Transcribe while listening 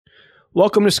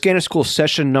Welcome to Scanner School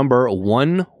session number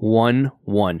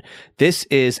 111. This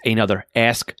is another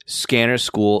Ask Scanner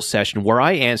School session where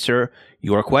I answer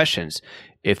your questions.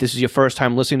 If this is your first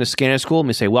time listening to Scanner School, let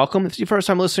me say welcome. If it's your first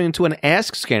time listening to an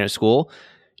Ask Scanner School,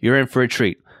 you're in for a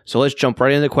treat. So let's jump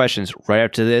right into the questions right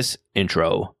after this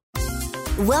intro.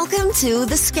 Welcome to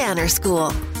the Scanner School,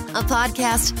 a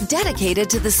podcast dedicated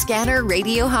to the scanner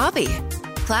radio hobby.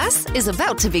 Class is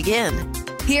about to begin.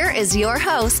 Here is your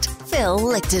host, Phil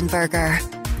Lichtenberger.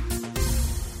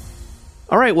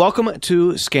 All right, welcome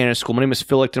to Scanner School. My name is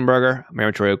Phil Lichtenberger. My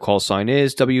amateur call sign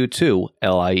is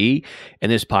W2LIE,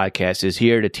 and this podcast is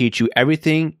here to teach you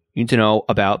everything you need to know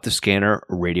about the scanner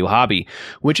radio hobby,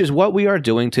 which is what we are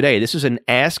doing today. This is an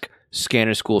Ask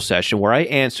Scanner School session where I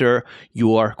answer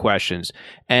your questions.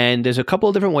 And there's a couple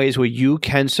of different ways where you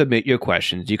can submit your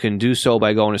questions. You can do so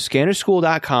by going to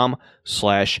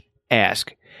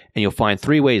scannerschool.com/ask. And you'll find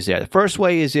three ways there. The first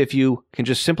way is if you can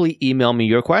just simply email me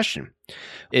your question.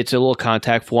 It's a little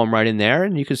contact form right in there,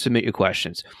 and you can submit your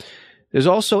questions. There's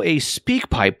also a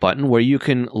SpeakPipe button where you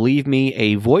can leave me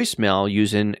a voicemail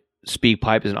using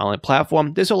SpeakPipe as an online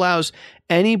platform. This allows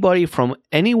anybody from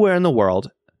anywhere in the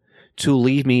world to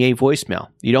leave me a voicemail.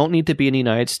 You don't need to be in the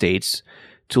United States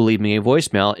to leave me a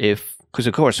voicemail because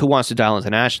of course, who wants to dial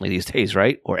internationally these days,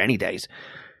 right? Or any days.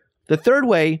 The third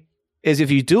way is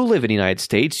if you do live in the United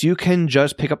States, you can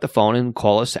just pick up the phone and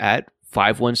call us at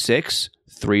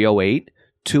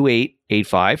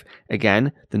 516-308-2885.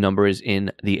 Again, the number is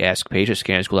in the Ask page at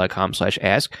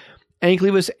scannerschool.com/ask. And you can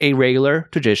leave us a regular,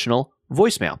 traditional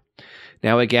voicemail.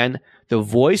 Now, again, the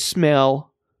voicemail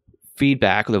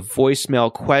feedback, the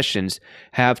voicemail questions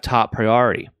have top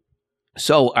priority.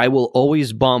 So I will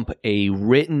always bump a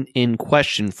written-in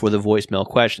question for the voicemail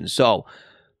questions. So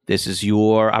this is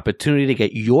your opportunity to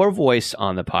get your voice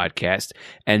on the podcast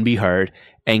and be heard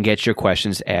and get your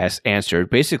questions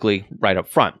answered basically right up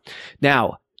front.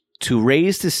 Now, to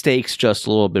raise the stakes just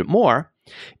a little bit more,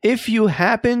 if you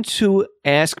happen to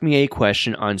ask me a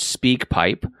question on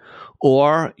SpeakPipe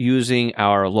or using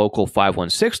our local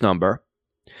 516 number,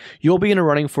 you'll be in a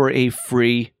running for a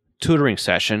free tutoring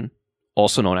session,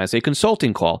 also known as a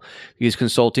consulting call. These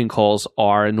consulting calls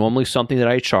are normally something that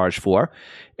I charge for.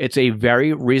 It's a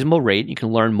very reasonable rate. You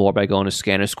can learn more by going to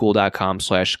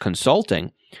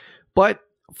scannerschool.com/consulting. But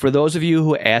for those of you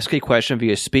who ask a question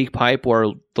via SpeakPipe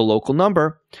or the local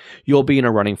number, you'll be in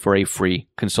a running for a free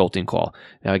consulting call.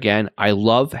 Now, again, I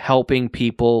love helping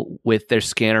people with their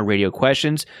scanner radio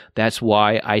questions. That's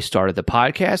why I started the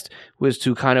podcast, was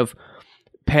to kind of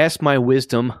pass my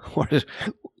wisdom or a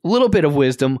little bit of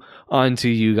wisdom onto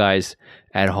you guys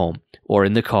at home or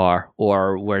in the car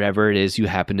or wherever it is you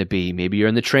happen to be. Maybe you're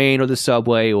in the train or the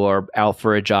subway or out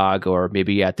for a jog or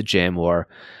maybe at the gym or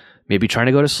maybe trying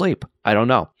to go to sleep. I don't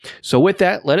know. So with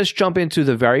that, let us jump into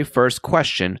the very first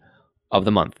question of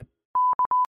the month.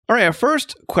 All right, our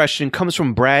first question comes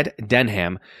from Brad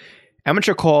Denham,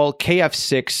 amateur call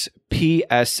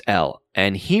KF6PSL,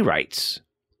 and he writes,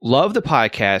 "Love the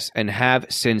podcast and have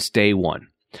since day one.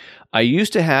 I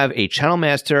used to have a Channel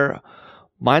Master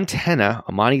Montana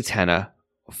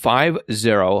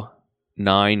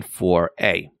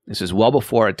 5094A. This is well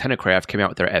before AntennaCraft came out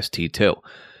with their ST2.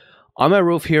 On my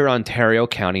roof here in Ontario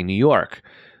County, New York,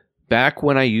 back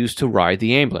when I used to ride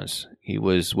the ambulance. He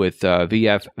was with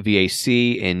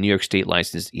VFVAC and New York State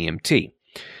licensed EMT.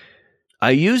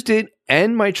 I used it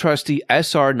and my trusty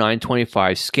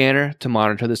SR925 scanner to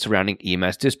monitor the surrounding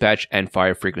EMS dispatch and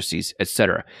fire frequencies,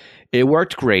 etc. It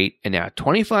worked great, and now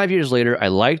 25 years later, I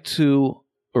like to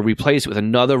replace it with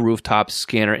another rooftop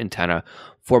scanner antenna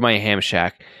for my ham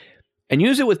shack and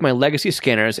use it with my legacy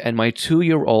scanners and my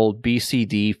 2-year-old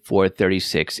BCD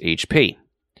 436 HP.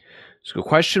 So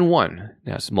question one,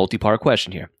 now it's a multi-part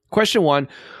question here. Question one,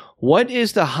 what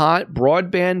is the hot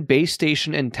broadband base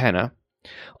station antenna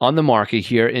on the market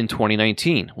here in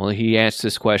 2019? Well, he asked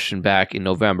this question back in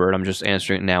November, and I'm just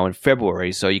answering it now in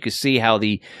February, so you can see how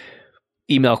the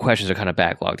email questions are kind of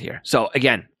backlogged here. So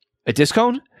again, a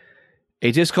discone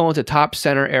with a top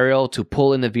center aerial to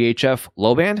pull in the VHF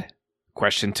low band?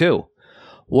 Question two,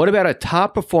 what about a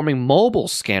top performing mobile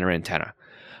scanner antenna?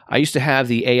 I used to have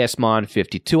the ASMON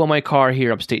 52 on my car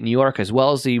here upstate New York, as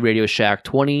well as the Radio Shack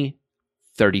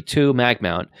 2032 mag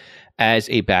mount as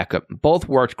a backup. Both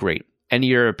worked great. Any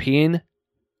European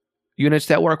units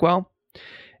that work well?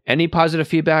 Any positive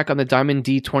feedback on the Diamond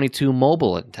D22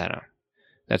 mobile antenna?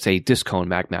 That's a discone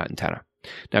mag mount antenna.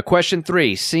 Now, question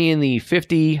three, seeing the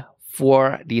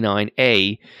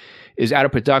 5049A is out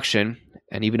of production,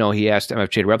 and even though he asked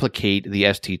MFJ to replicate the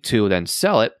ST2 then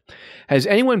sell it, has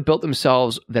anyone built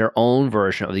themselves their own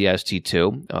version of the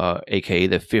ST2, aka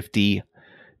the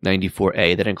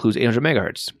 94A that includes 800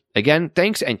 megahertz. Again,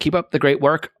 thanks and keep up the great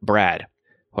work, Brad,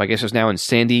 who I guess is now in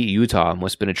Sandy, Utah,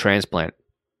 must have been a transplant.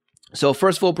 So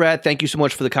first of all, Brad, thank you so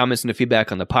much for the comments and the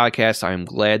feedback on the podcast. I'm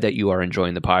glad that you are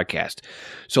enjoying the podcast.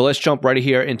 So let's jump right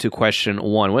here into question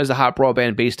 1. What is the hot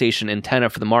broadband base station antenna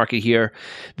for the market here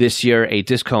this year? A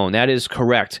Discone. That is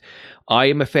correct. I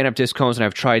am a fan of Discones, and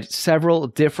I've tried several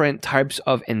different types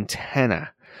of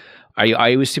antenna. I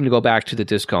always seem to go back to the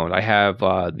Discone. I have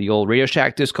the old Radio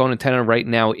Shack Discone antenna right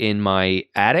now in my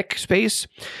attic space.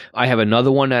 I have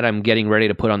another one that I'm getting ready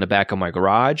to put on the back of my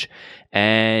garage.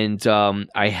 And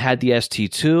I had the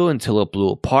ST2 until it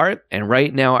blew apart. And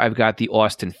right now I've got the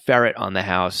Austin Ferret on the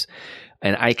house.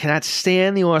 And I cannot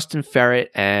stand the Austin Ferret,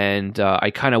 and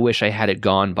I kind of wish I had it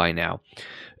gone by now.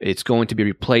 It's going to be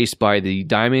replaced by the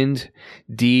Diamond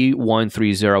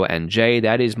D130NJ.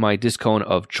 That is my Discone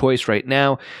of choice right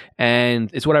now, and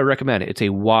it's what I recommend. It's a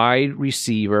wide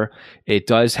receiver. It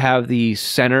does have the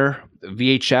center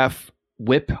VHF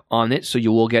whip on it, so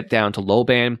you will get down to low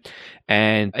band.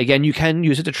 And again, you can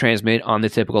use it to transmit on the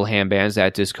typical hand bands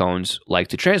that Discones like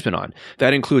to transmit on.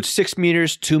 That includes 6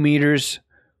 meters, 2 meters,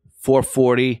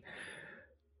 440.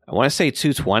 I want to say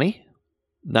 220.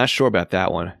 Not sure about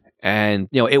that one. And,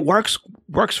 it works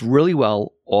really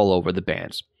well all over the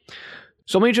bands.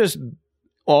 So let me just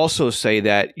also say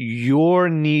that your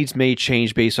needs may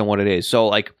change based on what it is.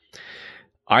 So,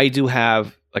 I do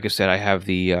have, like I said, I have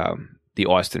the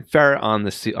Austin Ferret on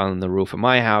the roof of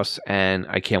my house, and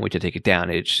I can't wait to take it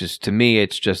down. It's just, to me,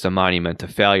 it's just a monument to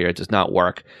failure. It does not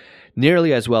work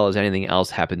nearly as well as anything else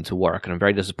happened to work, and I'm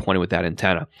very disappointed with that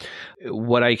antenna.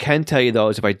 What I can tell you, though,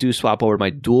 is if I do swap over to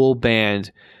my dual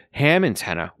band ham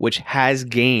antenna, which has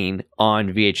gain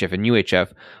on VHF and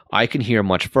UHF, I can hear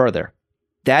much further.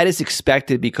 That is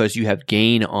expected because you have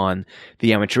gain on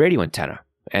the amateur radio antenna.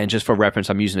 And just for reference,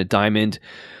 I'm using a Diamond,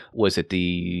 was it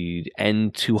the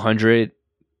N200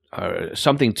 or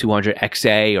something 200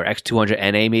 XA or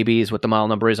X200 NA maybe is what the model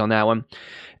number is on that one.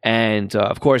 And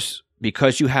of course,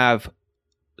 because you have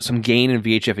some gain in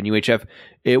VHF and UHF,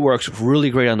 it works really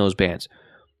great on those bands.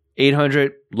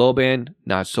 800 low band,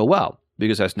 not so well,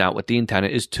 because that's not what the antenna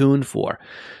is tuned for.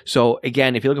 So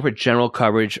again, if you're looking for general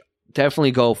coverage,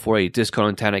 definitely go for a Discone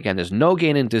antenna. Again, there's no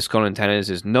gain in Discone antennas.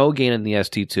 There's no gain in the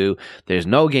ST2. There's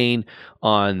no gain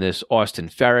on this Austin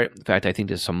Ferret. In fact, I think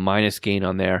there's some minus gain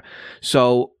on there.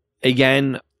 So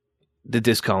again, the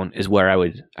Discone is where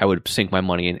I would sink my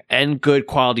money in. And good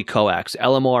quality coax,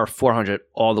 LMR 400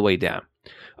 all the way down.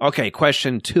 Okay,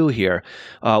 question 2 here.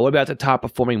 What about the top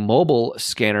performing mobile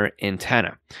scanner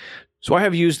antenna? So I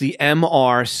have used the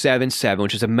MR77,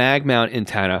 which is a mag mount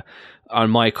antenna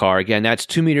on my car. Again, that's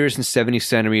 2 meters and 70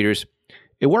 centimeters.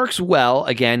 It works well,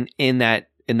 again, in that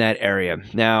area.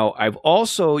 Now, I've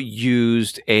also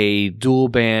used a dual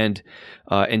band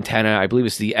antenna. I believe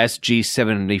it's the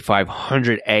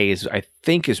SG7500A, I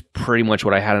think is pretty much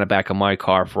what I had on the back of my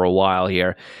car for a while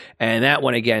here. And that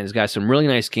one, again, has got some really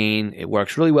nice gain. It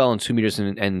works really well in 2 meters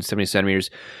and 70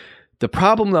 centimeters. The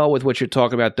problem, though, with what you're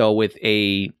talking about, though, with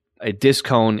a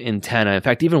Discone antenna. In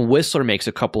fact, even Whistler makes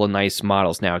a couple of nice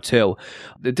models now too.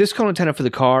 The Discone antenna for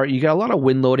the car, you got a lot of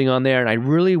wind loading on there, and I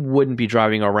really wouldn't be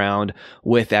driving around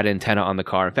with that antenna on the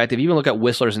car. In fact, if you even look at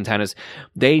Whistler's antennas,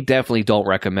 they definitely don't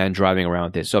recommend driving around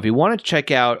with this. So if you want to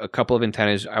check out a couple of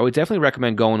antennas, I would definitely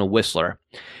recommend going to Whistler.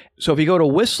 So if you go to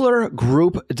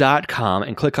whistlergroup.com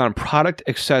and click on product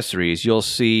accessories, you'll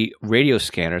see radio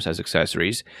scanners as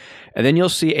accessories. And then you'll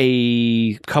see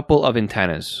a couple of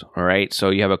antennas, all right? So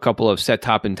you have a couple of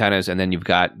set-top antennas, and then you've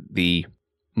got the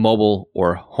mobile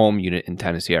or home unit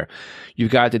antennas here.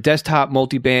 You've got the desktop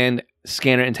multiband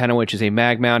scanner antenna, which is a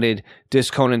mag-mounted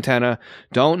Discone antenna.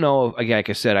 Don't know, again, like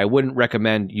I said, I wouldn't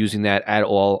recommend using that at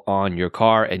all on your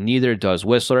car, and neither does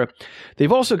Whistler.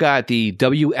 They've also got the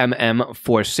WMM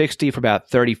 460 for about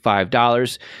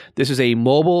 $35. This is a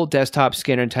mobile desktop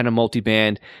scanner antenna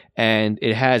multiband, and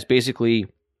it has basically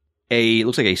it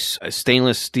looks like a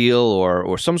stainless steel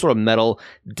or some sort of metal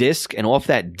disc, and off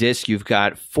that disc you've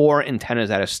got 4 antennas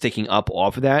that are sticking up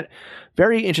off of that.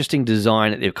 Very interesting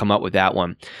design that they've come up with that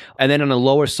one. And then on the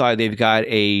lower side, they've got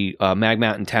a mag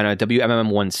mount antenna, WMM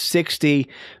 160.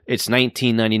 It's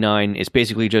 $19.99. It's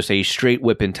basically just a straight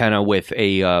whip antenna with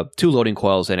a 2 loading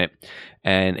coils in it.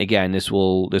 And again, this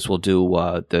will do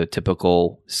the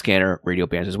typical scanner radio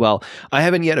bands as well. I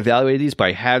haven't yet evaluated these, but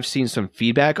I have seen some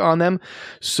feedback on them.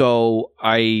 So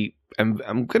I'm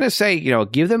gonna say,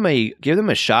 give them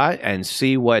a shot and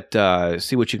see what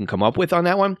you can come up with on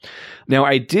that one. Now,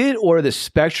 I did order the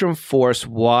Spectrum Force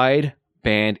wide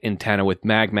band antenna with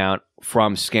mag mount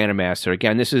from Scanner Master.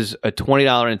 Again, this is a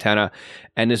 $20 antenna,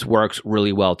 and this works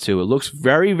really well too. It looks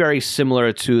very, very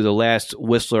similar to the last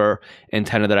Whistler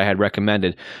antenna that I had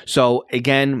recommended. So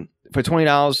again, for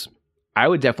 $20, I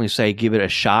would definitely say give it a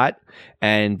shot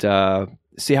and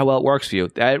see how well it works for you.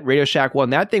 That Radio Shack one,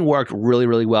 that thing worked really,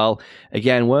 really well.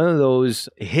 Again, one of those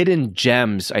hidden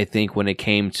gems, I think, when it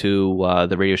came to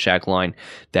the Radio Shack line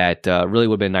that really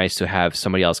would have been nice to have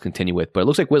somebody else continue with. But it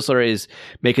looks like Whistler is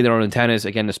making their own antennas.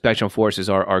 Again, the Spectrum Forces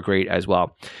are great as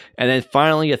well. And then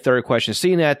finally, a third question.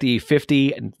 Seeing that the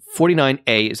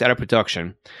 5049A is out of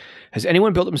production, has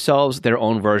anyone built themselves their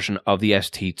own version of the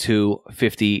ST2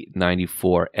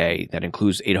 5094A that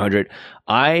includes 800?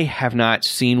 I have not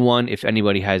seen one, if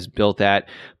anybody has built that.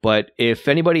 But if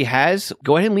anybody has,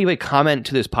 go ahead and leave a comment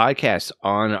to this podcast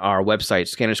on our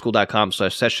website,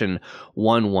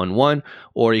 scannerschool.com/session111,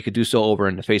 or you could do so over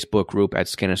in the Facebook group at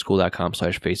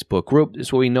scannerschool.com/Facebook group. This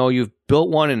is where we know you've built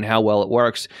one and how well it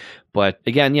works. But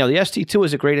again, the ST2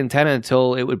 is a great antenna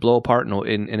until it would blow apart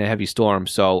in a heavy storm.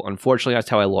 So unfortunately, that's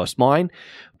how I lost mine.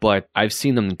 But I've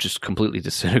seen them just completely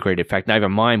disintegrate. In fact, not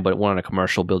even mine, but one on a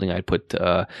commercial building. I put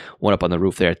one up on the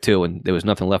roof there too, and there was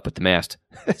nothing left but the mast.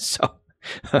 So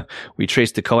we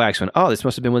traced the coax and this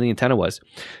must have been where the antenna was.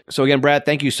 So again, Brad,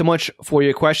 thank you so much for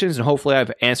your questions, and hopefully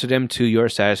I've answered them to your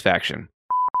satisfaction.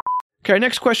 Okay, our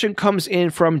next question comes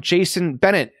in from Jason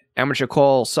Bennett. Amateur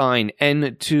call sign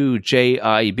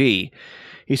N2JIB.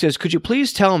 He says, could you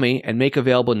please tell me and make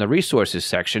available in the resources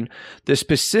section the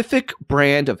specific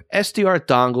brand of SDR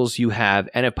dongles you have,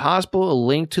 and if possible, a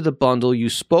link to the bundle you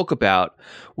spoke about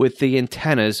with the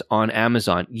antennas on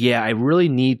Amazon? Yeah, I really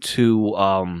need to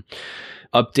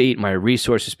update my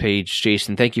resources page,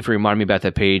 Jason. Thank you for reminding me about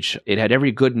that page. It had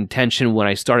every good intention when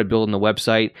I started building the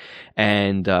website,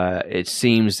 and it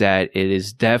seems that it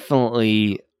is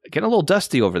definitely getting a little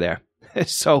dusty over there.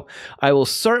 So I will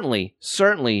certainly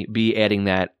be adding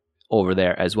that over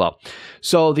there as well.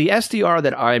 So the SDR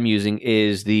that I'm using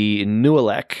is the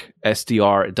Newelec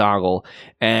SDR dongle.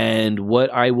 And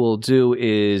what I will do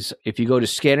is, if you go to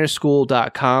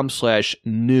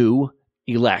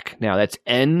scannerschool.com/Newelec, now that's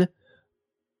NOOELEC,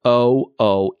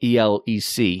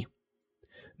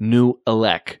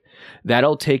 Newelec.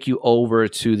 That'll take you over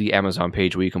to the Amazon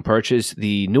page where you can purchase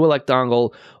the Newelec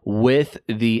dongle with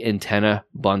the antenna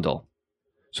bundle.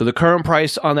 So the current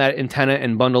price on that antenna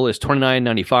and bundle is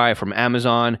 $29.95 from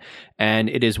Amazon, and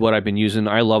it is what I've been using.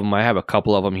 I love them. I have a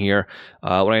couple of them here.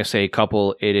 When I say a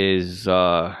couple, it is,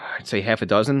 I'd say half a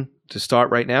dozen to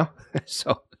start right now.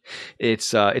 So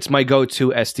it's my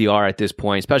go-to SDR at this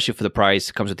point, especially for the price.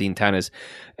 It comes with the antennas,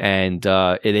 and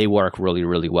they work really,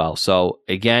 really well. So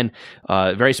again,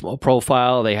 very small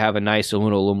profile. They have a nice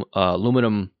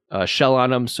aluminum shell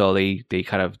on them, so they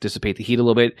kind of dissipate the heat a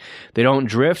little bit. They don't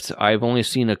drift. I've only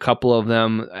seen a couple of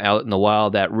them out in the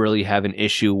wild that really have an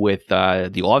issue with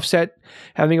the offset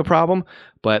having a problem,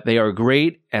 but they are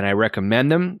great, and I recommend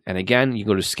them. And again, you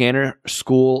go to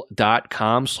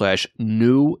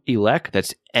scannerschool.com/Newelec.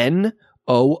 That's NOOELEC.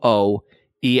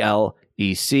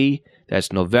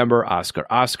 That's November,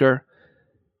 Oscar,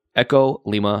 Echo,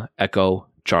 Lima, Echo,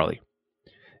 Charlie.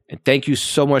 And thank you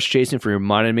so much, Jason, for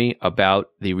reminding me about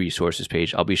the resources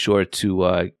page. I'll be sure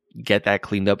to get that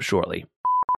cleaned up shortly.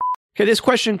 Okay, this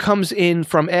question comes in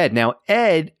from Ed. Now,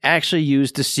 Ed actually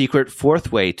used the secret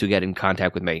fourth way to get in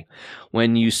contact with me.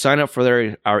 When you sign up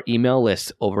for our email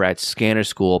list over at Scanner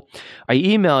School, I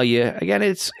email you. Again,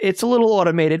 it's a little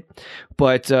automated,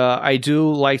 but I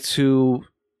do like to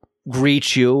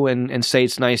greet you and say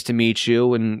it's nice to meet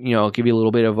you, and give you a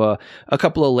little bit of a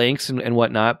couple of links and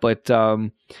whatnot. But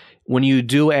when you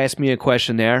do ask me a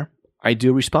question there, I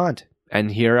do respond. And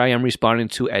here I am responding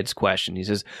to Ed's question. He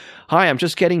says, hi, I'm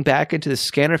just getting back into the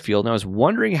scanner field, and I was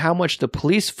wondering how much the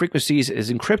police frequencies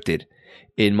is encrypted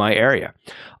in my area.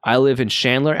 I live in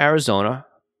Chandler, Arizona.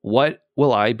 What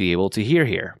will I be able to hear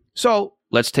here? So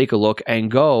let's take a look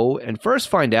and go and first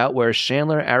find out where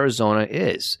Chandler, Arizona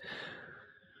is.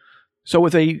 So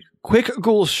with a quick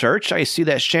Google search, I see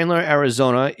that Chandler,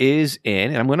 Arizona is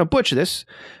in, and I'm going to butcher this,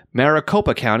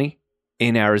 Maricopa County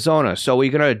in Arizona. So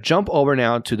we're going to jump over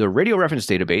now to the radio reference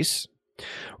database.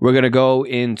 We're going to go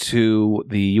into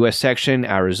the U.S. section,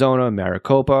 Arizona,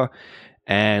 Maricopa,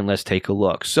 and let's take a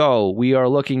look. So we are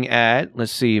looking at,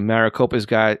 let's see, Maricopa's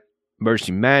got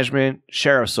emergency management,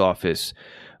 sheriff's office.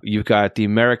 You've got the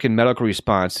American Medical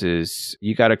Responses.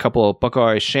 You got a couple of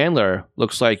Buckeye Chandler.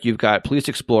 Looks like you've got Police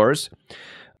Explorers,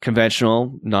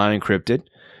 conventional, non-encrypted.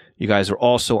 You guys are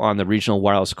also on the Regional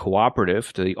Wireless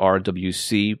Cooperative, the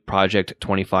RWC Project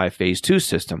 25 Phase 2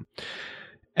 system.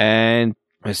 And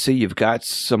Let's see, you've got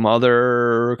some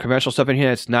other conventional stuff in here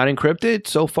that's not encrypted.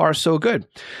 So far, so good.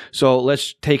 So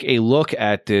let's take a look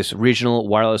at this Regional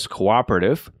Wireless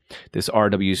Cooperative, this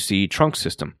RWC trunk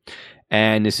system.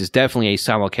 And this is definitely a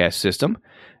simulcast system.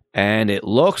 And it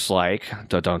looks like,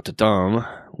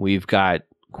 we've got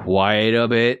quite a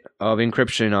bit of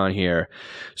encryption on here.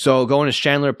 So going to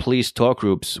Chandler Police Talk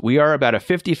Groups, we are about a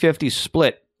 50-50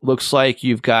 split. Looks like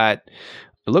you've got...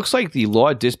 It looks like the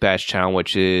Law Dispatch channel,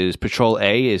 which is Patrol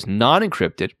A, is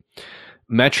non-encrypted.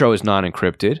 Metro is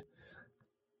non-encrypted.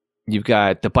 You've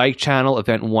got the Bike channel,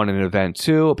 Event 1 and Event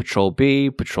 2, Patrol B,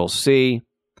 Patrol C.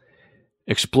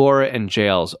 Explorer and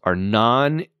Jails are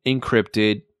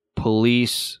non-encrypted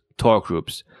police talk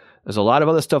groups. There's a lot of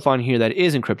other stuff on here that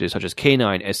is encrypted, such as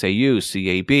K9, SAU,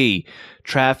 CAB,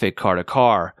 Traffic, Car to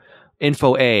Car,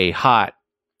 Info A, Hot,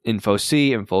 Info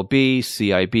C, Info B,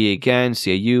 CIB again,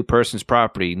 CAU, Persons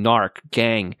Property, NARC,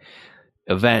 Gang,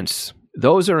 Events.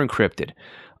 Those are encrypted.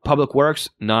 Public Works,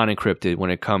 non-encrypted when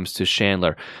it comes to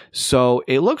Chandler. So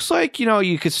it looks like,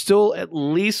 you could still at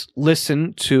least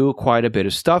listen to quite a bit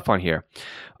of stuff on here.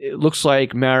 It looks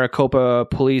like Maricopa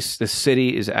Police, the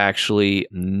city, is actually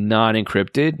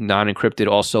non-encrypted. Non-encrypted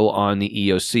also on the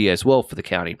EOC as well for the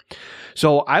county.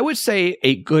 So I would say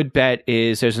a good bet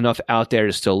is there's enough out there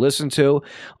to still listen to.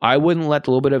 I wouldn't let the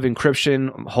little bit of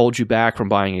encryption hold you back from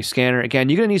buying a scanner. Again,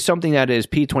 you're going to need something that is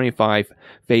P25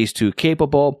 Phase 2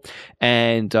 capable.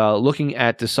 And looking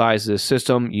at the size of the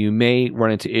system, you may run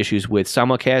into issues with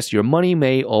simulcast. Your money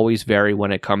may always vary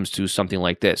when it comes to something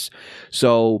like this.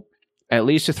 So at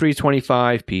least a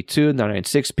 325 P2,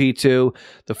 996 P2,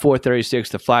 the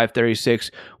 436, the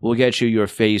 536 will get you your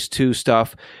Phase 2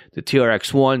 stuff. The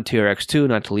TRX1, TRX2,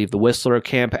 not to leave the Whistler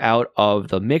camp out of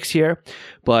the mix here.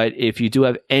 But if you do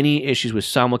have any issues with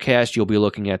simulcast, you'll be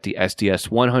looking at the SDS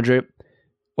 100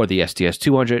 or the SDS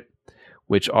 200,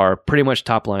 which are pretty much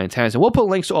top-line antennas. And we'll put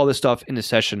links to all this stuff in the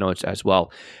session notes as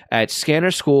well at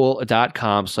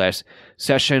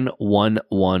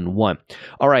scannerschool.com/session111.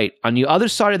 All right, on the other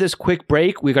side of this quick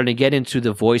break, we're going to get into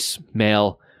the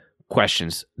voicemail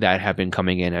questions that have been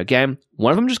coming in. Again,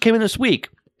 one of them just came in this week,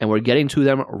 and we're getting to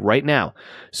them right now.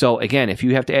 So again, if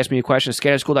you have to ask me a question,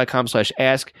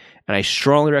 scannerschool.com/ask, and I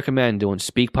strongly recommend doing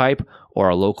SpeakPipe or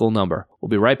a local number. We'll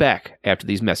be right back after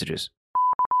these messages.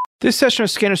 This session of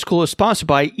Scanner School is sponsored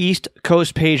by East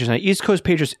Coast Pagers. Now, East Coast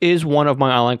Pagers is one of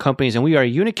my online companies, and we are a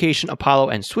Unication, Apollo,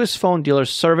 and Swiss phone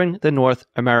dealers serving the North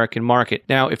American market.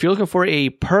 Now, if you're looking for a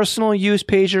personal use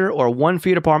pager or one for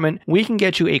your department, we can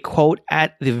get you a quote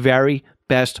at the very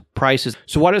best prices.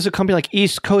 So why does a company like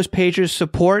East Coast Pagers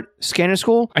support Scanner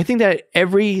School? I think that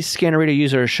every scanner radio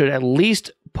user should at least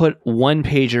put one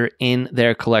pager in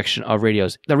their collection of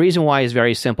radios. The reason why is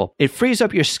very simple. It frees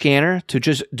up your scanner to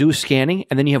just do scanning,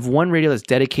 and then you have one radio that's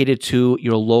dedicated to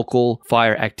your local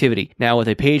fire activity. Now, with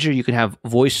a pager, you can have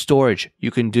voice storage.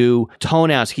 You can do tone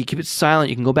outs. You can keep it silent.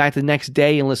 You can go back the next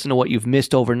day and listen to what you've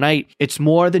missed overnight. It's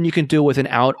more than you can do with an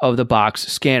out-of-the-box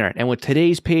scanner. And with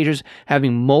today's pagers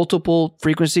having multiple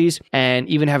frequencies and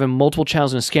even having multiple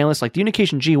channels in a scan list, like the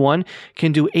Unication G1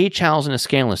 can do 8 channels in a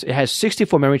scan list. It has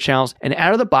 64 memory channels, and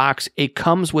out of the box, it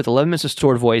comes with 11 minutes of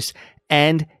stored voice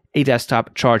and a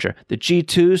desktop charger. The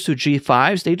G2s to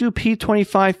G5s, they do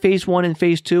P25 Phase 1 and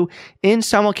Phase 2 in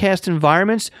simulcast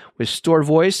environments with stored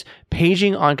voice,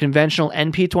 paging on conventional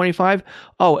and P25.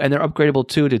 Oh, and they're upgradable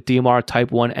too to DMR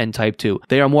Type 1 and Type 2.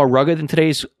 They are more rugged than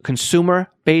today's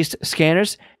consumer-based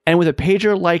scanners. And with a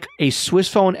pager like a Swiss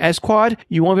Phone S-Quad,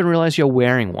 you won't even realize you're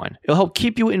wearing one. It'll help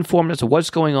keep you informed as to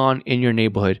what's going on in your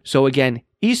neighborhood. So again,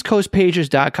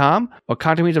 eastcoastpagers.com or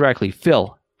contact me directly,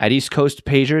 Phil at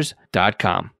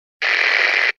eastcoastpagers.com.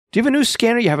 Do you have a new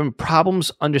scanner? You're having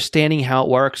problems understanding how it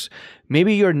works?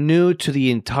 Maybe you're new to the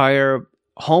entire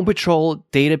Home Patrol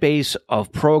database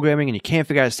of programming and you can't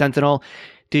figure out Sentinel.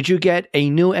 Did you get a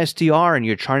new SDR and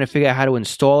you're trying to figure out how to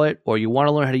install it? Or you want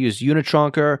to learn how to use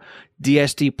Unitrunker,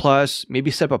 DSD Plus, maybe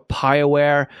set up a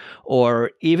PieAware, or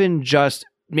even just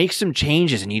make some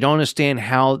changes and you don't understand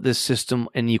how this system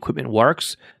and the equipment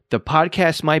works? The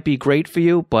podcast might be great for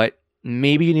you, but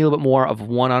maybe you need a little bit more of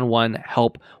one-on-one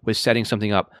help with setting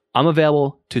something up. I'm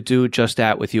available to do just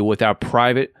that with you with our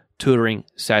private tutoring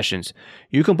sessions.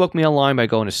 You can book me online by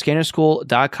going to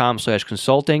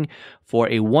scannerschool.com/consulting for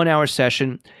a 1-hour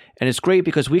session. And it's great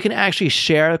because we can actually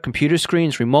share computer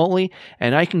screens remotely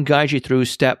and I can guide you through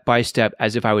step by step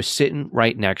as if I was sitting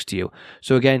right next to you.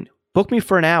 So again, book me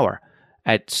for an hour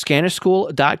at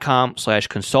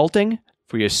scannerschool.com/consulting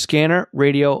for your scanner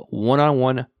radio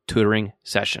one-on-one tutoring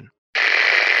session.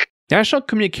 National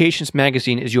Communications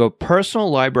Magazine is your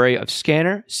personal library of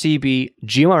scanner, CB,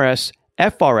 GMRS,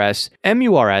 FRS,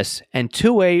 MURS, and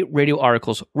two-way radio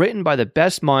articles written by the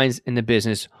best minds in the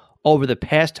business over the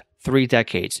past 3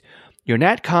 decades. Your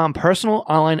Natcom personal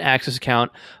online access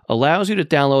account allows you to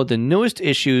download the newest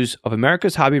issues of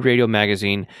America's Hobby Radio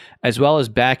magazine, as well as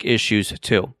back issues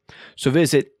too. So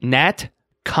visit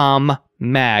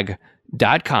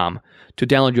natcommag.com to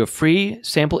download your free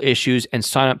sample issues and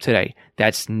sign up today.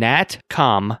 That's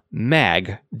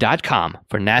natcommag.com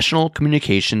for National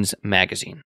Communications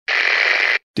Magazine.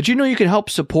 Did you know you can help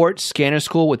support Scanner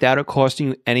School without it costing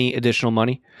you any additional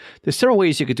money? There's several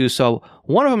ways you could do so.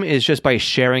 One of them is just by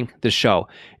sharing the show.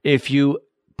 If you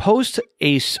post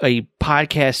a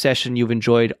podcast session you've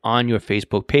enjoyed on your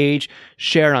Facebook page,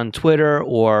 share it on Twitter,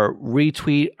 or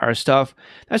retweet our stuff,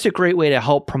 that's a great way to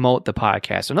help promote the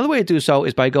podcast. Another way to do so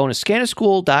is by going to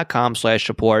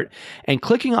scannerschool.com/support and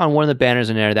clicking on one of the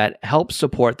banners in there that helps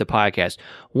support the podcast.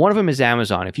 One of them is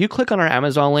Amazon. If you click on our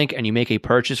Amazon link and you make a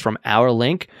purchase from our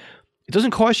link, it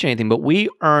doesn't cost you anything, but we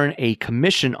earn a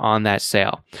commission on that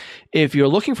sale. If you're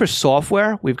looking for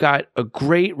software, we've got a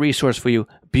great resource for you,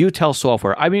 Butel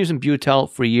software. I've been using Butel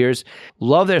for years.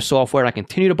 Love their software, and I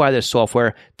continue to buy their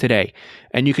software today.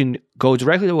 And you can go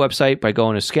directly to the website by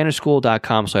going to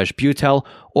scannerschool.com/Butel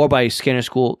or by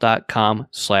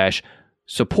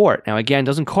scannerschool.com/support. Now, again, it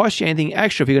doesn't cost you anything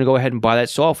extra if you're going to go ahead and buy that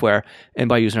software and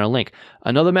by using our link.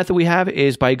 Another method we have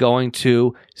is by going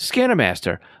to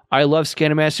ScannerMaster. I love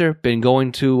ScannerMaster. They've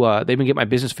been getting my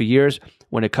business for years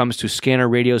when it comes to scanner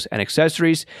radios and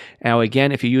accessories. Now,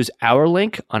 again, if you use our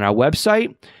link on our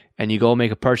website and you go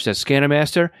make a purchase at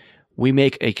ScannerMaster, we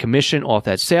make a commission off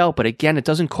that sale. But again, it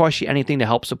doesn't cost you anything to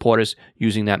help support us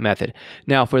using that method.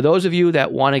 Now, for those of you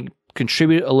that want to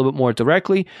contribute a little bit more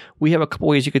directly, we have a couple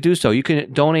ways you could do so. You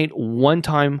can donate one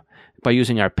time by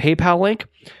using our PayPal link.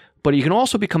 But you can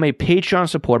also become a Patreon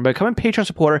supporter. By becoming a Patreon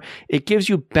supporter, it gives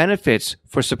you benefits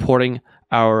for supporting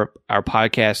our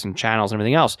podcasts and channels and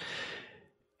everything else.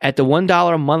 At the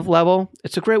 $1 a month level,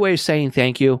 it's a great way of saying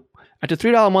thank you. At the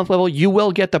 $3 a month level, you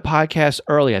will get the podcast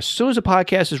early. As soon as the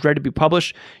podcast is ready to be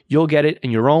published, you'll get it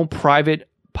in your own private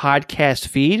podcast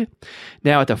feed.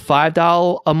 Now, at the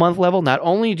 $5 a month level, not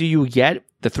only do you get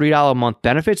the $3 a month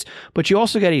benefits, but you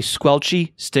also get a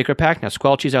Squelchy sticker pack. Now,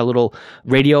 Squelchy is our little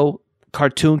radio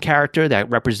cartoon character that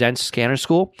represents Scanner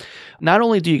School. Not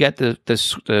only do you get the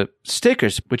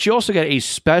stickers, but you also get a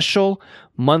special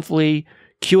monthly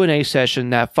Q&A session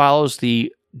that follows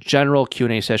the general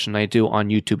Q&A session I do on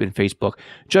YouTube and Facebook,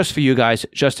 just for you guys,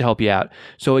 just to help you out.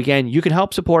 So again, you can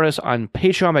help support us on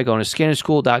Patreon by going to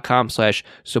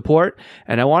scannerschool.com/support.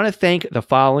 And I want to thank the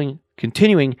following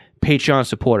continuing Patreon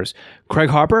supporters: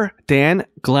 Craig Harper, Dan,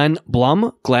 Glenn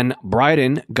Blum, Glenn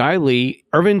Bryden, Guy Lee,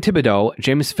 Irvin Thibodeau,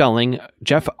 James Felling,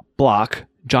 Jeff Block,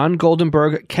 John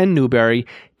Goldenberg, Ken Newberry,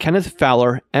 Kenneth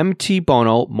Fowler, M.T.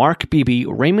 Bono, Mark Beebe,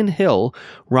 Raymond Hill,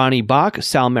 Ronnie Bach,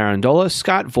 Sal Marandola,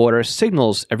 Scott Vorder,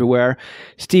 Signals Everywhere,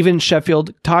 Stephen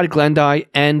Sheffield, Todd Glendy,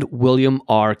 and William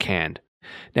R. Cand.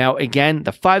 Now, again,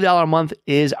 the $5 a month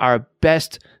is our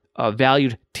best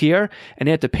valued tier, and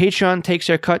if the Patreon takes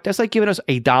their cut, that's like giving us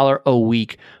 $1 a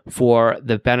week for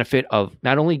the benefit of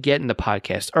not only getting the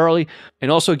podcast early and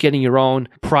also getting your own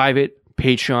private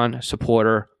Patreon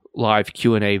supporter live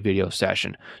Q&A video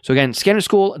session. So again,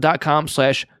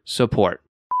 scannerschool.com/support.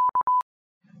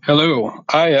 Hello,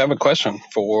 I have a question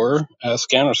for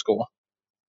Scanner School.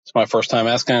 It's my first time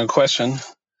asking a question.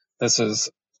 This is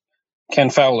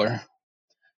Ken Fowler.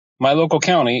 My local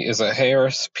county is a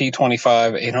Harris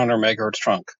P25 800 megahertz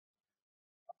trunk.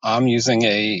 I'm using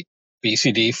a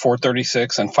BCD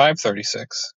 436 and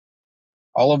 536.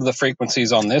 All of the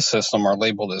frequencies on this system are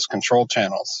labeled as control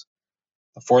channels.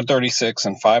 The 436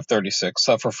 and 536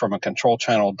 suffer from a control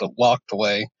channel lock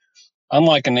delay,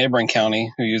 unlike a neighboring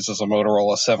county who uses a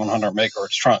Motorola 700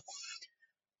 megahertz trunk.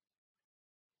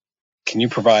 Can you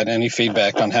provide any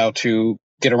feedback on how to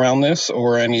get around this,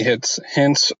 or any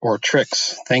hints or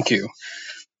tricks? Thank you.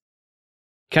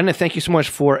 Kenneth, thank you so much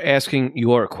for asking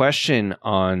your question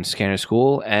on Scanner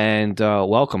School, and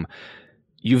welcome.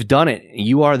 You've done it.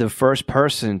 You are the first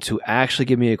person to actually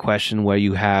give me a question where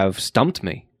you have stumped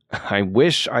me. I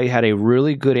wish I had a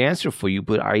really good answer for you,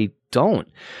 but I don't.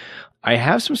 I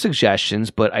have some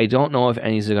suggestions, but I don't know if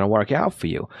any are going to work out for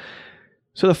you.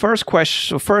 So the first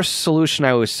solution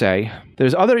I would say,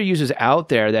 there's other users out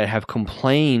there that have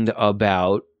complained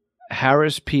about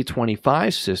Harris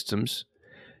P25 systems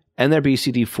and their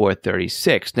BCD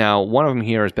 436. Now, one of them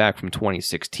here is back from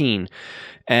 2016,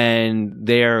 and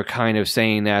they're kind of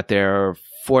saying that their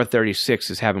 436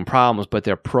 is having problems, but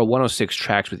their Pro 106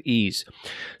 tracks with ease.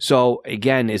 So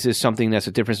again, is this something that's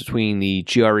a difference between the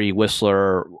GRE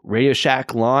Whistler Radio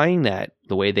Shack line, that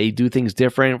the way they do things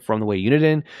different from the way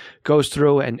Uniden goes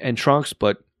through and trunks?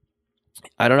 But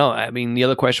I don't know. I mean, the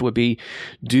other question would be,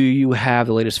 do you have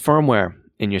the latest firmware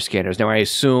in your scanners? Now, I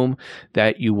assume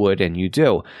that you would, and you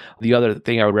do. The other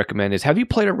thing I would recommend is, have you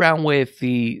played around with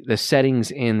the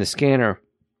settings in the scanner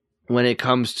when it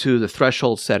comes to the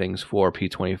threshold settings for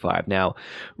P25? Now,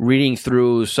 reading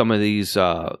through some of these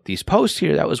posts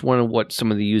here, that was one of what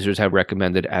some of the users have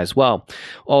recommended as well.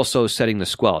 Also, setting the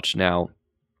squelch. Now,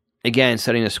 again,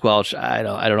 setting the squelch, I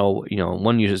don't know.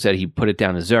 One user said he put it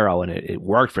down to 0 and it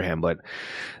worked for him, but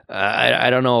I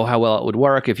don't know how well it would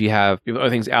work if you have other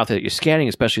things out there that you're scanning,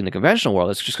 especially in the conventional world.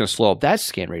 It's just going to slow up that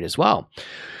scan rate as well.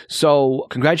 So,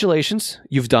 congratulations,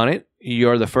 you've done it.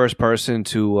 You're the first person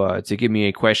to give me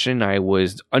a question I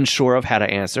was unsure of how to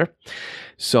answer.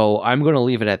 So I'm going to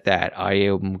leave it at that. I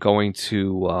am going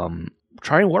to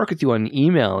try and work with you on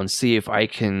email and see if I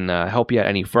can help you out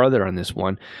any further on this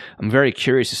one. I'm very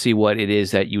curious to see what it is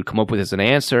that you'd come up with as an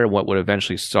answer, what would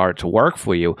eventually start to work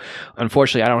for you.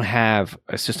 Unfortunately, I don't have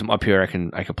a system up here I can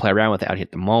play around with out here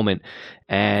at the moment,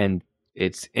 and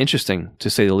it's interesting to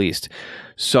say the least.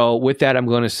 So with that, I'm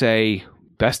going to say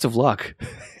best of luck.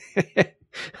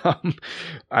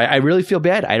 I really feel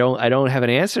bad. I don't have an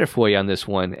answer for you on this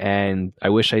one, and I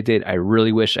wish I did. I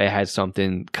really wish I had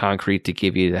something concrete to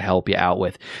give you to help you out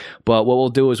with. But what we'll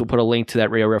do is we'll put a link to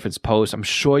that Radio Reference post. I'm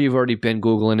sure you've already been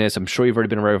Googling this. I'm sure you've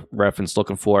already been reference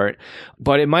looking for it.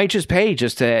 But it might just pay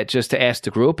just to ask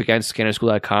the group, again,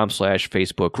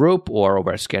 scannerschool.com/Facebook group, or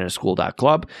over at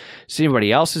scannerschool.club. See if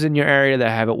anybody else is in your area that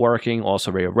have it working. Also,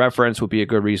 Radio Reference would be a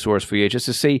good resource for you just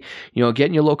to see, get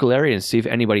in your local area and see if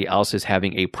anybody else is having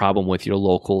a problem with your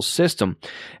local system,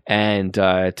 and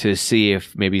to see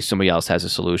if maybe somebody else has a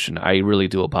solution. I really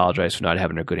do apologize for not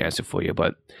having a good answer for you,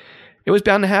 but it was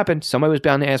bound to happen. Somebody was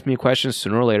bound to ask me a question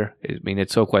sooner or later. I mean, it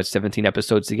took 17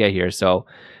 episodes to get here, so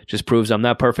just proves I'm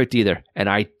not perfect either, and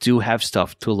I do have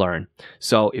stuff to learn.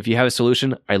 So if you have a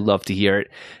solution, I'd love to hear it,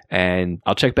 and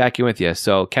I'll check back in with you.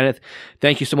 So Kenneth,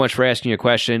 thank you so much for asking your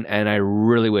question, and I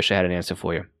really wish I had an answer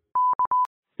for you.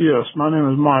 Yes, my name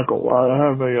is Michael. I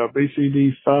have a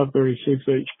BCD 536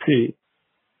 HP.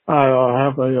 I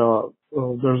have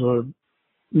there's a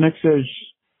NextEdge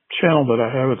channel that I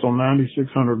have. It's on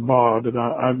 9600 baud,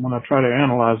 and when I try to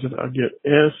analyze it, I get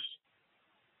S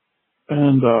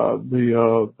and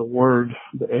the word,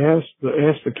 the S,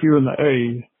 the Q, and the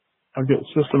A. I get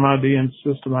system ID and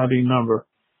system ID number.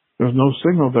 There's no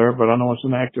signal there, but I know it's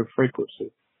an active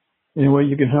frequency. Anyway,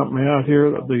 you can help me out here.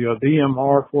 The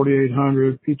DMR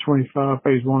 4800, P25,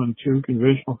 phase 1 and 2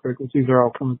 conventional frequencies are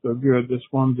all coming through good. This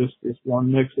one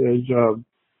NextEdge, and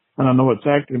I know it's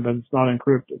active, but it's not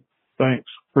encrypted.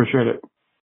 Thanks. Appreciate it.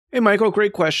 Hey, Michael,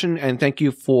 great question, and thank you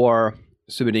for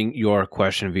submitting your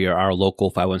question via our local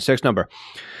 516 number.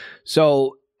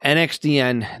 So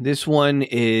NXDN, this one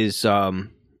is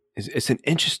it's an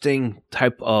interesting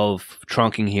type of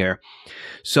trunking here.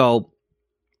 So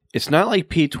it's not like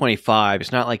P25.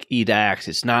 It's not like EDAX.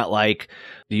 It's not like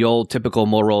the old typical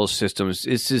Motorola systems.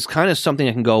 This is kind of something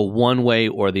that can go one way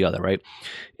or the other, right?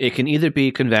 It can either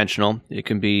be conventional. It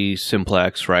can be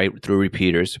simplex, right, through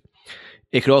repeaters.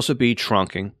 It could also be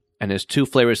trunking. And there's two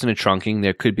flavors in the trunking.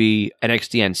 There could be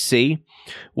NXDN-C,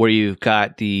 where you've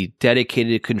got the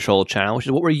dedicated control channel, which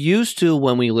is what we're used to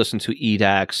when we listen to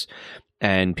EDAX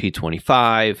and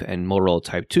P25 and Motorola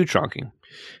Type 2 trunking.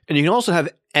 And you can also have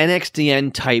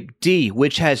NXDN Type D,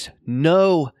 which has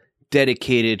no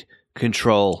dedicated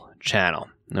control channel.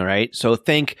 All right. So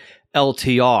think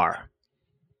LTR.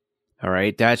 All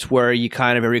right. That's where you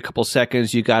kind of every couple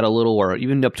seconds, you got a little, or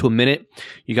even up to a minute,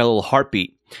 you got a little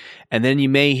heartbeat. And then you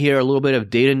may hear a little bit of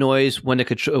data noise when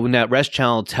that rest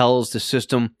channel tells the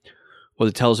system or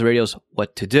tells the radios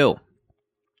what to do.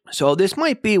 So this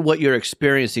might be what you're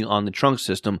experiencing on the trunk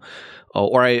system,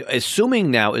 or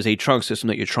assuming now is a trunk system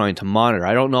that you're trying to monitor.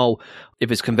 I don't know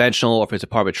if it's conventional or if it's a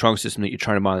part of a trunk system that you're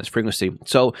trying to monitor this frequency.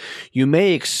 So you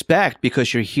may expect,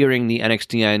 because you're hearing the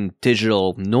NXDN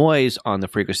digital noise on the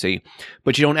frequency,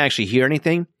 but you don't actually hear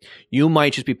anything, you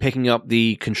might just be picking up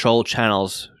the control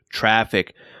channels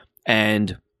traffic,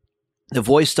 and the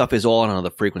voice stuff is all on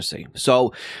another frequency.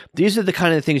 So these are the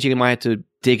kind of things you might have to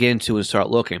dig into and start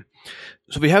looking.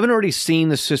 So if you haven't already seen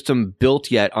the system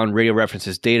built yet on Radio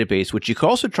Reference's database, what you could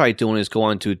also try doing is go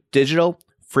on to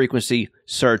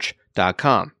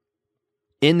digitalfrequencysearch.com.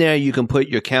 In there, you can put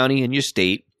your county and your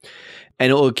state,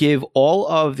 and it will give all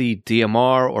of the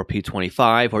DMR or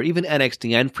P25 or even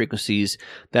NXDN frequencies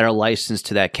that are licensed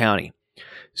to that county.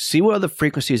 see what other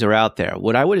frequencies are out there.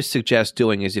 What I would suggest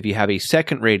doing is if you have a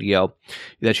second radio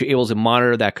that you're able to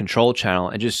monitor that control channel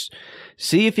and just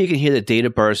see if you can hear the data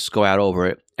bursts go out over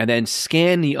it, and then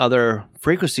scan the other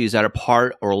frequencies that are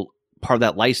part of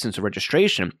that license or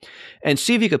registration, and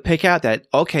see if you could pick out that,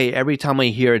 okay, every time I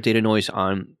hear a data noise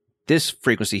on this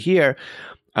frequency here,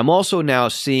 I'm also now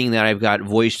seeing that I've got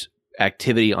voice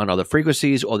activity on other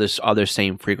frequencies or this other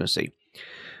same frequency.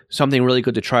 Something really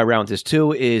good to try around with this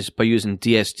too is by using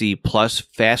DSD Plus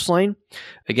Fastlane.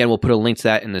 Again, we'll put a link to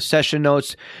that in the session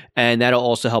notes, and that'll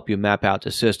also help you map out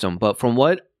the system. But from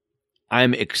what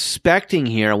I'm expecting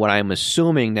here, what I'm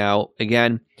assuming now,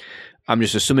 again, I'm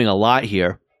just assuming a lot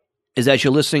here, is that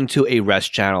you're listening to a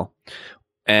rest channel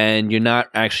and you're not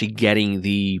actually getting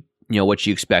the, what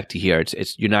you expect to hear.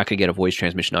 It's you're not going to get a voice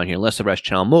transmission on here unless the rest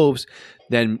channel moves.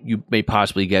 Then you may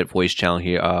possibly get voice channel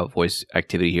here, voice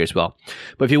activity here as well.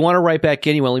 But if you want to write back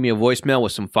in, you want to leave me a voicemail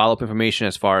with some follow-up information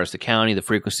as far as the county, the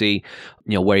frequency,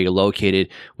 where you're located,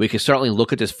 we can certainly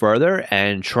look at this further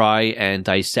and try and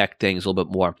dissect things a little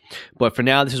bit more. But for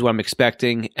now, this is what I'm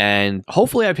expecting, and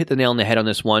hopefully I've hit the nail on the head on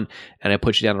this one, and I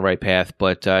put you down the right path.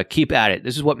 But keep at it.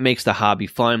 This is what makes the hobby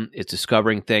fun. It's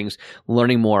discovering things,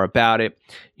 learning more about it.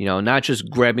 Not just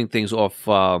grabbing things off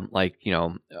a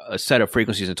set of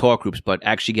frequencies and talk groups, but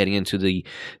actually getting into the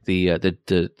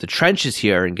trenches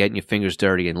here and getting your fingers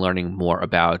dirty and learning more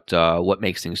about what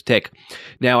makes things tick.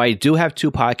 Now, I do have 2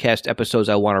 podcast episodes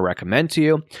I want to recommend to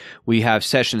you. We have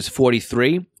sessions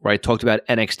 43, where I talked about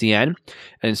NXDN,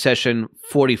 and session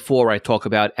 44, where I talk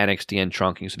about NXDN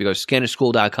trunking. So if you go to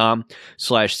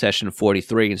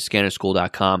scannerschool.com/session43 and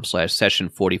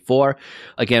scannerschool.com/session44,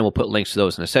 again, we'll put links to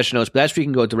those in the session notes, but that's where you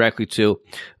can go directly to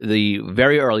the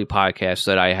very early podcast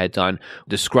that I had done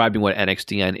describing what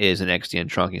NXDN is and XDN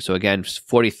trunking. So again,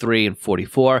 43 and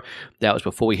 44, that was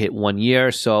before we hit 1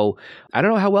 year. So I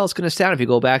don't know how well it's going to sound if you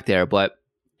go back there, but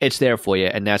it's there for you,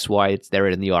 and that's why it's there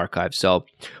in the archive. So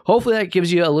hopefully that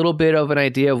gives you a little bit of an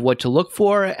idea of what to look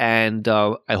for, and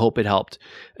I hope it helped.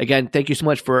 Again, thank you so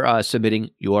much for submitting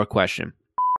your question.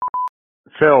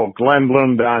 Phil, Glenn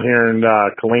Bloom down here in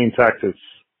Killeen, Texas.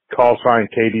 Call sign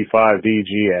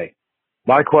KD5DGA.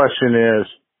 My question is,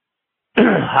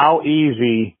 how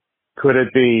easy could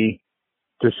it be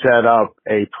to set up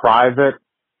a private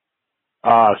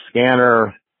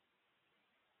scanner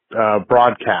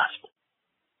broadcast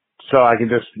so I can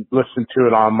just listen to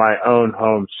it on my own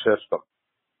home system,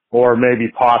 or maybe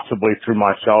possibly through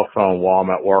my cell phone while I'm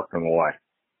at work on the way?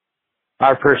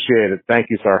 I appreciate it. Thank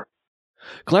you, sir.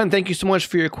 Glenn, thank you so much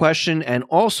for your question, and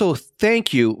also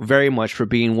thank you very much for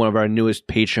being one of our newest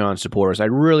Patreon supporters. I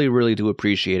really, really do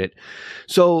appreciate it.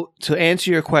 So to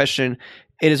answer your question,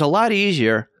 it is a lot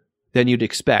easier than you'd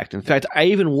expect. In fact, I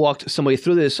even walked somebody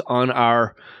through this on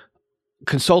our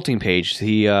consulting page.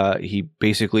 He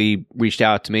basically reached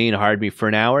out to me and hired me for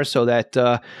an hour so that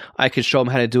I could show him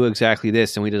how to do exactly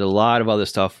this, and we did a lot of other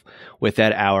stuff with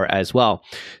that hour as well.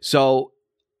 So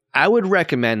I would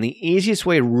recommend the easiest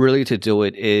way really to do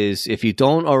it is, if you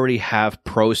don't already have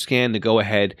ProScan, to go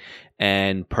ahead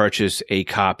and purchase a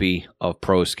copy of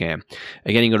ProScan.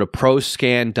 Again, you go to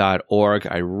proscan.org.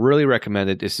 I really recommend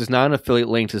it. This is not an affiliate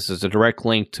link. This is a direct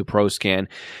link to ProScan.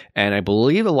 And I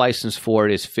believe the license for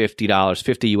it is $50,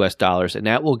 $50 US, and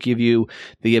that will give you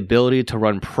the ability to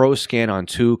run ProScan on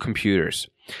 2 computers.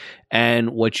 And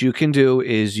what you can do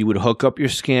is you would hook up your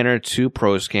scanner to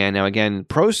ProScan. Now, again,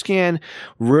 ProScan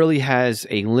really has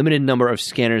a limited number of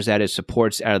scanners that it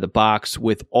supports out of the box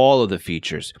with all of the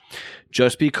features.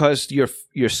 Just because your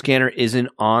scanner isn't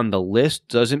on the list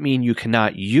doesn't mean you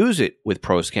cannot use it with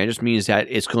ProScan. It just means that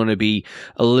it's going to be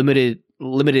a limited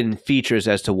in features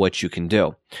as to what you can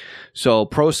do. So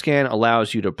ProScan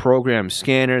allows you to program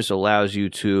scanners, allows you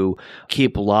to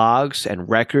keep logs and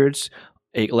records.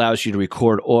 It allows you to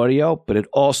record audio, but it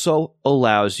also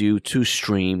allows you to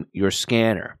stream your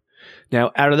scanner.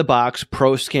 Now, out of the box,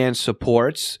 ProScan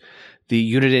supports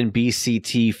the Uniden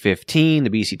BCT15, the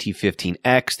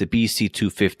BCT15X, the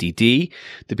BC250D,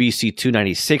 the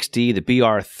BC296D, the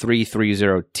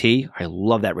BR330T. I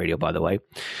love that radio, by the way.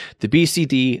 The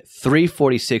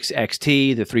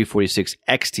BCD346XT, the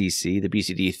 346XTC, the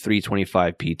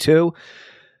BCD325P2,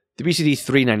 the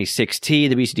BCD396T,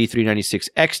 the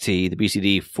BCD396XT, the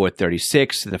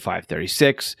BCD436, and the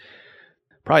 536.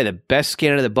 Probably the best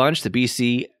scanner of the bunch, the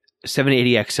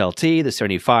BC780XLT, the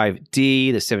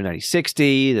 75D, the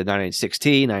 796D, the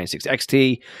 996T,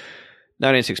 996XT,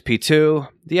 996P2,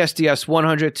 the SDS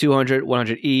 100, 200,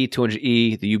 100E,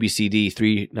 200E, the UBCD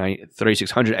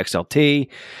 3600 XLT,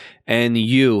 and the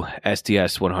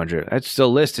SDS 100. That's the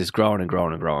list is growing and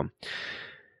growing and growing.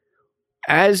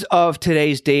 As of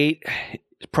today's date,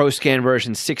 ProScan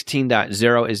version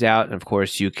 16.0 is out. And of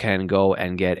course, you can go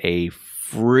and get a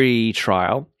free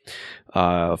trial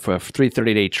for a free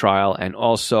 30-day trial. And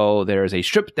also, there's a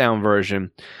stripped down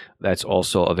version that's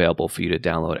also available for you to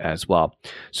download as well.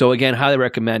 So again, highly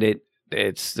recommend it.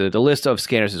 It's the list of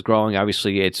scanners is growing.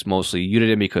 Obviously, it's mostly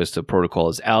Uniden because the protocol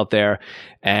is out there,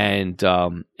 and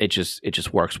it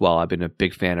just works well. I've been a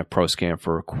big fan of ProScan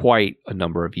for quite a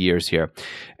number of years here.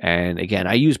 And again,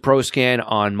 I use ProScan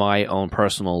on my own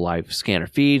personal live scanner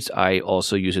feeds. I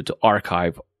also use it to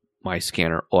archive my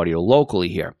scanner audio locally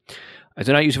here. I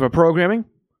do not use it for programming,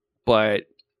 but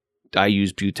I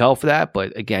use Butel for that,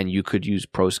 but again, you could use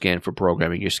ProScan for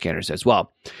programming your scanners as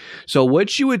well. So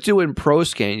what you would do in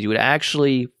ProScan, you would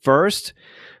actually first,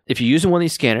 if you're using one of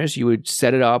these scanners, you would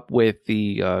set it up with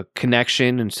the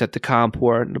connection and set the COM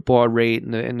port and the baud rate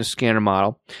and the scanner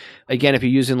model. Again, if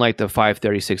you're using like the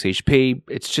 536 HP,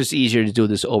 it's just easier to do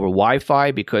this over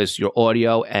Wi-Fi because your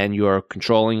audio and your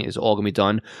controlling is all going to be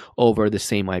done over the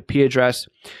same IP address.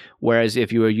 Whereas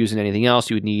if you were using anything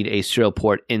else, you would need a serial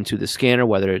port into the scanner,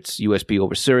 whether it's USB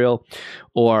over serial,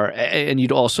 and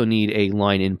you'd also need a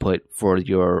line input for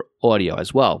your audio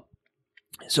as well.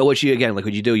 So what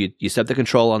you do, you set the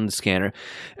control on the scanner,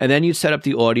 and then you'd set up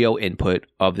the audio input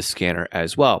of the scanner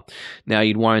as well. Now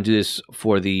you'd want to do this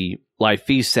for the live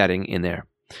feed setting in there.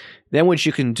 Then what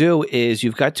you can do is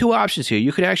you've got two options here.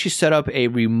 You can actually set up a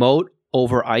remote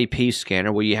over IP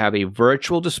scanner where you have a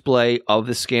virtual display of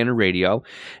the scanner radio,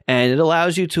 and it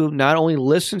allows you to not only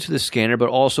listen to the scanner but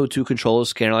also to control the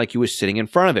scanner like you were sitting in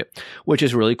front of it, which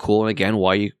is really cool. And again,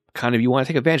 why you want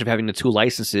to take advantage of having the two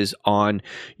licenses on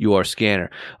your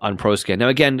scanner on ProScan. Now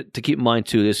again, to keep in mind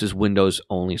too, this is Windows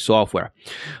only software.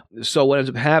 So what ends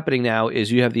up happening now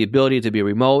is you have the ability to be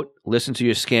remote, listen to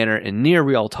your scanner in near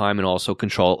real time, and also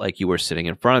control it like you were sitting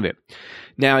in front of it.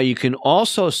 Now you can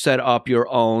also set up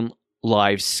your own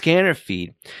live scanner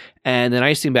feed. And the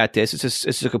nice thing about this is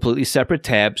it's a completely separate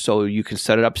tab, so you can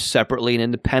set it up separately and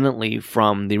independently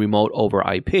from the remote over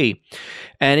IP.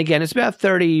 And again, it's about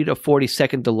 30 to 40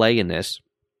 second delay in this,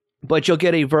 but you'll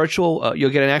get a you'll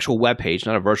get an actual web page,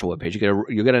 not a virtual web page.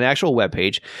 You'll get an actual web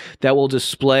page that will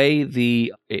display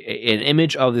an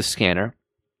image of the scanner.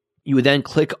 You would then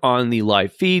click on the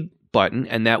live feed button,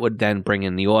 and that would then bring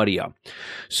in the audio.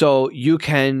 So you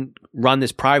can run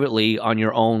this privately on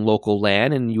your own local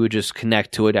LAN, and you would just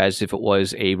connect to it as if it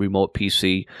was a remote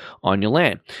PC on your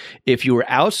LAN. If you were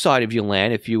outside of your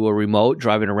LAN, if you were remote,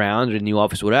 driving around in the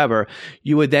office, whatever,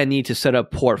 you would then need to set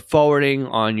up port forwarding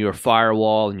on your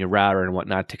firewall and your router and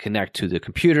whatnot to connect to the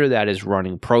computer that is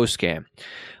running ProScan.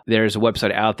 There's a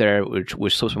website out there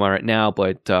which slips my mind right now,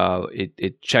 but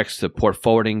it checks the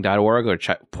portforwarding.org or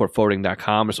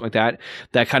portforwarding.com or something like that.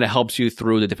 That kind of helps you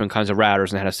through the different kinds of routers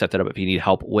and how to set that up if you need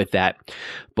help with that.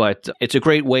 But it's a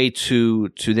great way to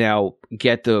now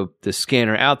get the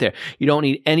scanner out there. You don't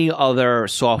need any other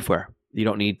software. You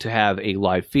don't need to have a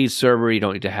live feed server. You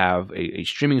don't need to have a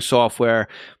streaming software.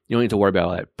 You don't need to worry about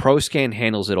all that. ProScan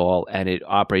handles it all, and it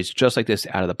operates just like this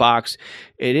out of the box.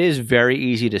 It is very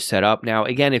easy to set up. Now,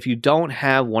 again, if you don't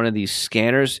have one of these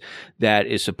scanners that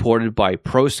is supported by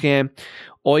ProScan,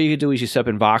 all you can do is you set up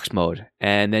in Vox mode,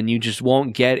 and then you just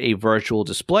won't get a virtual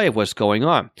display of what's going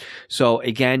on. So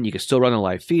again, you can still run a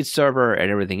live feed server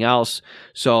and everything else.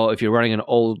 So if you're running an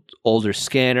older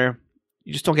scanner,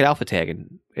 you just don't get alpha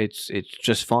tagging. It's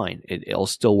just fine. It'll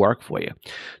still work for you.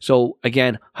 So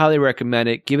again, highly recommend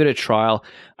it. Give it a trial.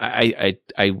 I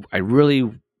really,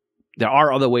 there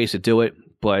are other ways to do it,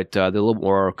 but they're a little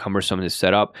more cumbersome to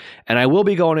set up. And I will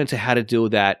be going into how to do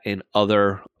that in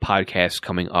other podcasts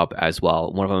coming up as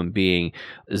well. One of them being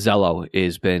Zello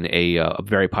has been a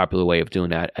very popular way of doing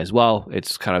that as well.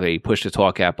 It's kind of a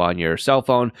push-to-talk app on your cell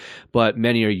phone, but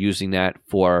many are using that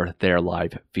for their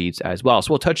live feeds as well.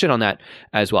 So we'll touch in on that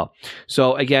as well.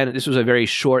 So again, this was a very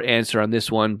short answer on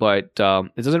this one, but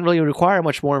it doesn't really require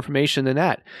much more information than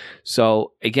that.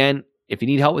 So again, if you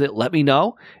need help with it, let me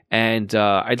know. And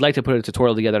I'd like to put a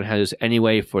tutorial together on how to do this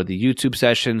anyway for the YouTube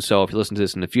session. So if you listen to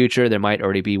this in the future, there might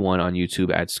already be one on YouTube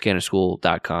at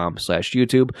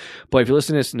scannerschool.com/YouTube. But if you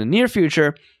listen to this in the near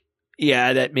future,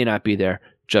 yeah, that may not be there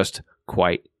just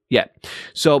quite yet.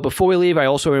 So before we leave, I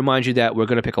also remind you that we're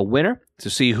going to pick a winner to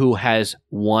see who has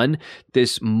won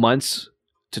this month's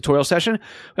tutorial session.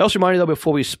 I also remind you, though,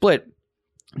 before we split,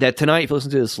 that tonight, if you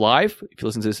listen to this live, if you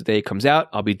listen to this the day it comes out,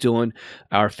 I'll be doing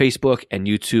our Facebook and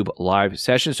YouTube live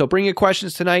session. So bring your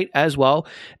questions tonight as well,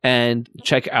 and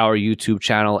check our YouTube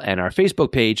channel and our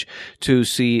Facebook page to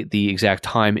see the exact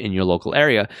time in your local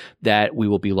area that we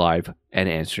will be live and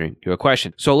answering your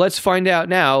question. So let's find out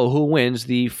now who wins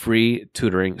the free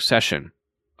tutoring session.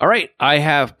 All right, I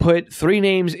have put 3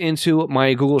 names into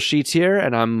my Google Sheets here,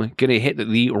 and I'm going to hit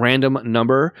the random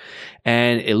number,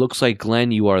 and it looks like, Glenn,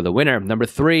 you are the winner. Number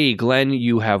 3, Glenn,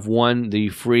 you have won the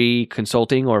free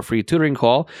consulting or free tutoring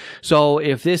call. So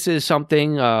if this is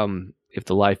something, if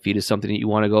the live feed is something that you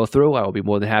want to go through, I will be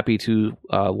more than happy to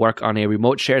work on a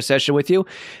remote share session with you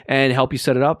and help you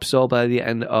set it up. So by the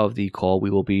end of the call, we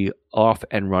will be off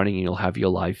and running, and you'll have your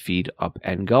live feed up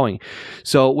and going.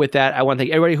 So with that, I want to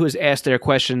thank everybody who has asked their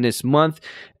question this month.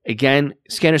 Again,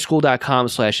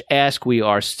 scannerschool.com/ask. We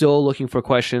are still looking for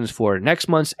questions for next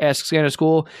month's Ask Scanner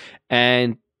School,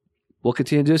 and we'll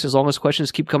continue to do this as long as questions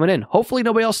keep coming in. Hopefully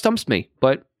nobody else stumps me,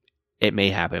 but it may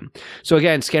happen. So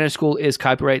again, Scanner School is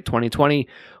copyright 2020,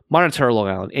 Monitor Long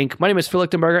Island, Inc. My name is Phil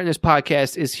Lichtenberger, and this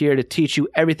podcast is here to teach you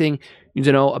everything you need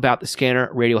to know about the scanner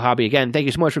radio hobby. Again, thank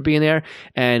you so much for being there,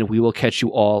 and we will catch you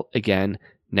all again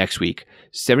next week.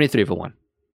 73 for 1.